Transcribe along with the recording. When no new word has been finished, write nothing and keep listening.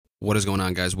What is going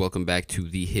on, guys? Welcome back to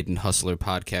the Hidden Hustler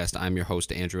podcast. I'm your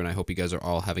host, Andrew, and I hope you guys are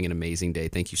all having an amazing day.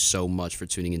 Thank you so much for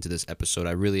tuning into this episode.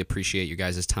 I really appreciate your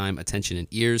guys' time, attention, and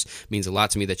ears. It means a lot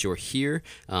to me that you're here.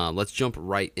 Let's jump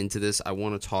right into this. I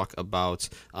want to talk about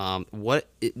what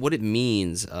it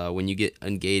means when you get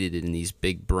ungated in these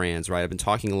big brands, right? I've been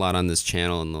talking a lot on this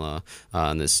channel and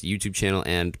on this YouTube channel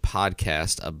and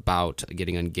podcast about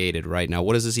getting ungated, right? Now,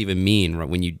 what does this even mean, right,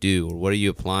 when you do? Or what are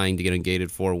you applying to get ungated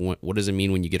for? What does it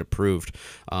mean when you get approved?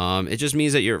 It just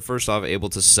means that you're first off able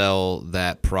to sell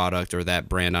that product or that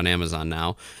brand on Amazon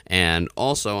now, and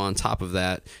also on top of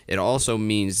that, it also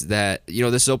means that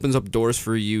this opens up doors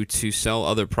for you to sell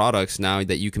other products now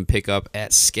that you can pick up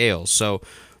at scale. So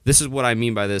this is what I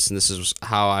mean by this, and this is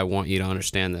how I want you to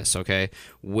understand this, okay?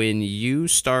 When you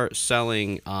start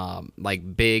selling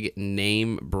like big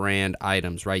name brand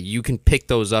items, right, you can pick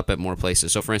those up at more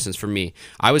places. So for instance, for me,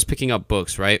 I was picking up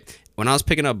books, right? When I was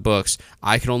picking up books,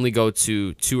 I could only go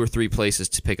to 2 or 3 places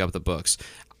to pick up the books.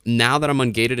 Now that I'm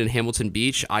ungated in Hamilton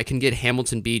Beach, I can get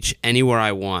Hamilton Beach anywhere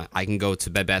I want. I can go to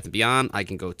Bed Bath & Beyond, I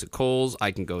can go to Kohl's,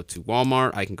 I can go to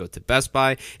Walmart, I can go to Best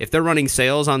Buy. If they're running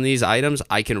sales on these items,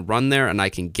 I can run there and I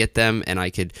can get them, and I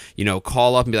could,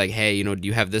 call up and be like, hey, do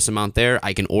you have this amount there?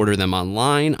 I can order them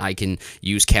online. I can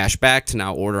use cash back to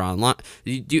now order online.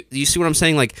 Do you see what I'm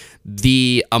saying? Like,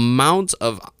 the amount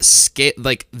of scale,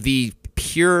 like the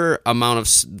pure amount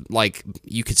of like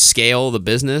you could scale the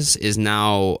business is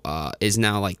now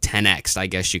like 10x, I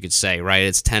guess you could say, right?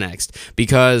 It's 10x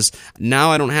because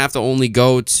now I don't have to only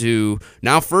go to,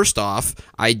 now first off,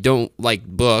 I don't like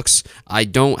books. I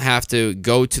don't have to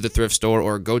go to the thrift store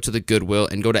or go to the Goodwill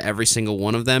and go to every single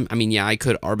one of them. I mean, yeah, I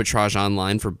could arbitrage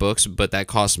online for books, but that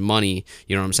costs money.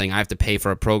 You know what I'm saying? I have to pay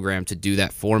for a program to do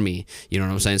that for me. You know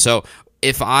what I'm saying? So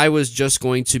if I was just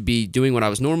going to be doing what I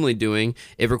was normally doing,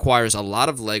 it requires a lot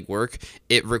of legwork.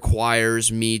 It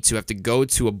requires me to have to go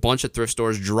to a bunch of thrift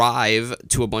stores, drive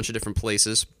to a bunch of different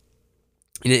places,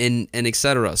 and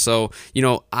etc. So,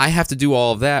 I have to do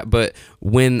all of that, but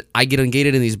when I get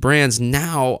ungated in these brands,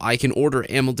 now I can order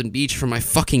Hamilton Beach from my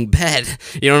fucking bed.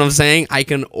 You know what I'm saying? I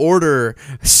can order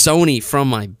Sony from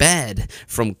my bed,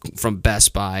 from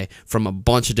Best Buy, from a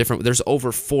bunch of different, there's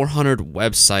over 400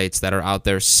 websites that are out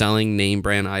there selling name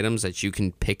brand items that you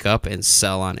can pick up and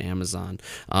sell on Amazon.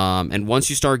 And once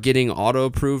you start getting auto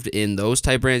approved in those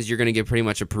type brands, you're going to get pretty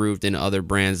much approved in other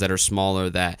brands that are smaller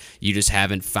that you just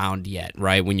haven't found yet,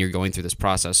 right? When you're going through this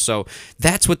process. So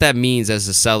that's what that means as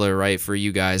a seller, right? For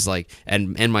you guys, like,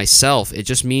 and myself, it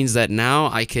just means that now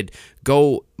I could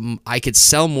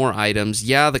sell more items.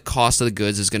 Yeah, the cost of the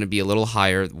goods is going to be a little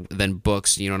higher than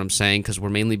books, you know what I'm saying? Because we're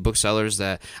mainly booksellers.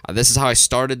 That this is how I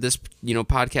started this,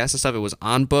 podcast and stuff. It was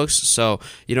on books. So,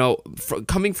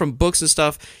 coming from books and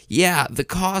stuff, yeah, the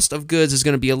cost of goods is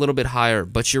going to be a little bit higher,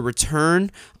 but your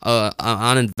return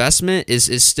on investment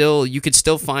is still, you could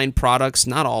still find products,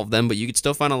 not all of them, but you could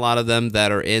still find a lot of them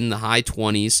that are in the high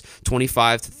 20s,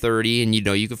 25 to 30, and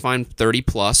you could find 30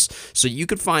 plus. So you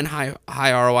could find high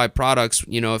ROI products,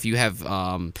 if you have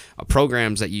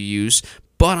programs that you use.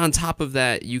 But on top of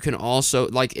that, you can also,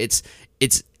 like, it's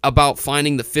about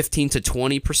finding the 15 to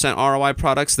 20% ROI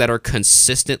products that are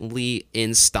consistently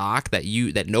in stock that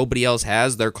nobody else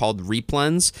has. They're called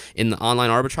replens in the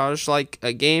online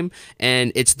arbitrage game,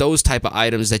 and it's those type of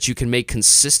items that you can make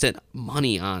consistent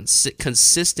money on.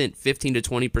 Consistent 15 to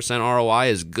 20% ROI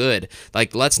is good.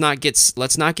 Like, let's not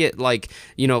get like,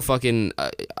 fucking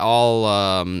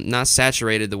all not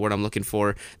saturated. The word I'm looking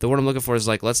for is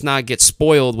like, let's not get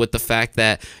spoiled with the fact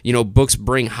that books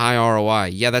bring high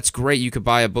ROI. Yeah, that's great. You could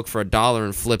buy a book for $1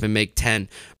 and flip and make 10,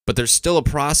 but there's still a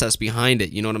process behind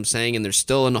it, you know what I'm saying? And there's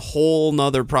still a whole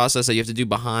nother process that you have to do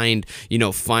behind,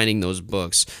 finding those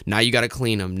books. Now you got to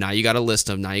clean them. Now you got to list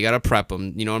them. Now you got to prep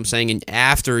them, you know what I'm saying? And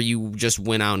after you just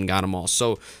went out and got them all.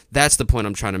 So that's the point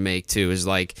I'm trying to make too, is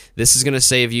like, this is going to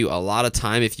save you a lot of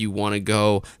time if you want to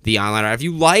go the online route. If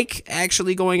you like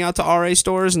actually going out to RA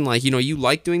stores and you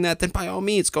like doing that, then by all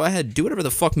means, go ahead, do whatever the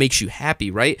fuck makes you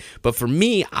happy, right? But for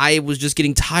me, I was just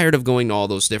getting tired of going to all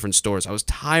those different stores. I was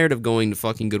tired of going to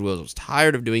fucking Goodwill. I was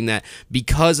tired of doing that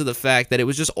because of the fact that it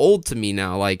was just old to me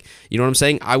now. Like, you know what I'm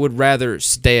saying? I would rather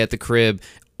stay at the crib,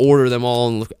 order them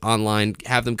all online,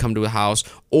 have them come to a house,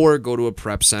 or go to a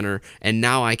prep center, and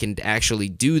now I can actually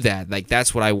do that. Like,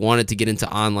 that's what I wanted to get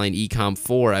into online e-com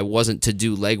for. I wasn't to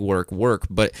do legwork,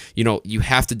 but you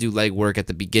have to do legwork at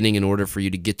the beginning in order for you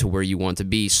to get to where you want to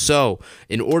be. So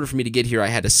in order for me to get here, I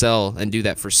had to sell and do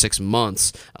that for 6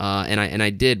 months, and I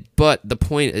did. But the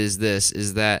point is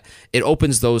that it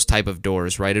opens those type of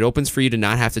doors, right? It opens for you to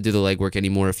not have to do the legwork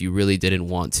anymore if you really didn't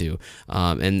want to,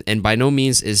 and by no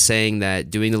means is saying that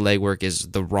doing doing the legwork is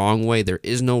the wrong way. There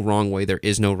is no wrong way. There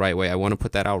is no right way. I want to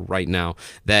put that out right now,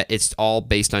 that it's all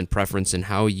based on preference and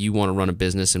how you want to run a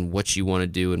business and what you want to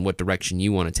do and what direction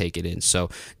you want to take it in. So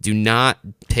do not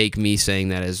take me saying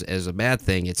that as a bad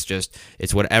thing.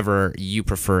 It's whatever you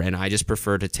prefer, and I just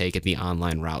prefer to take it the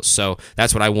online route. So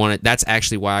that's what I wanted. That's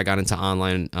actually why I got into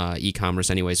online e-commerce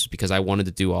anyways, because I wanted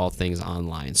to do all things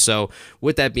online. So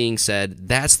with that being said,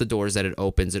 that's the doors that it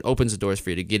opens. It opens the doors for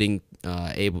you to getting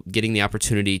the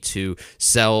opportunity to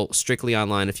sell strictly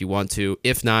online if you want to.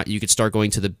 If not, you could start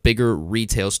going to the bigger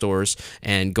retail stores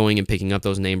and going and picking up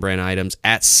those name brand items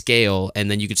at scale, and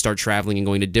then you could start traveling and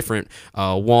going to different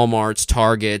Walmarts,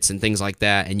 Targets, and things like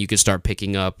that, and you could start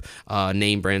picking up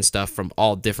name brand stuff from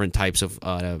all different types of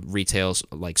retails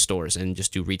like stores, and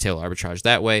just do retail arbitrage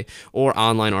that way, or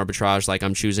online arbitrage like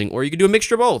I'm choosing, or you could do a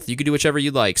mixture of both. You could do whichever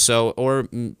you like, or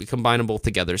combine them both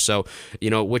together. So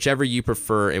whichever you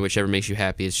prefer and whichever makes you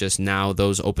happy. It's just now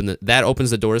that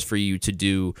opens the doors for you to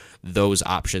do those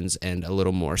options and a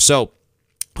little more. So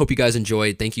hope you guys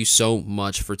enjoyed. Thank you so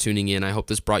much for tuning in. I hope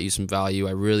this brought you some value.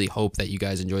 I really hope that you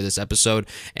guys enjoy this episode,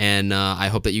 and I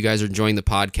hope that you guys are enjoying the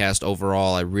podcast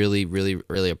overall. I really, really,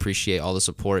 really appreciate all the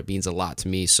support. It means a lot to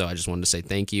me, so I just wanted to say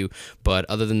thank you. But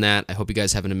other than that, I hope you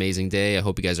guys have an amazing day. I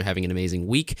hope you guys are having an amazing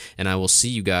week, and I will see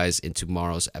you guys in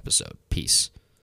tomorrow's episode. Peace.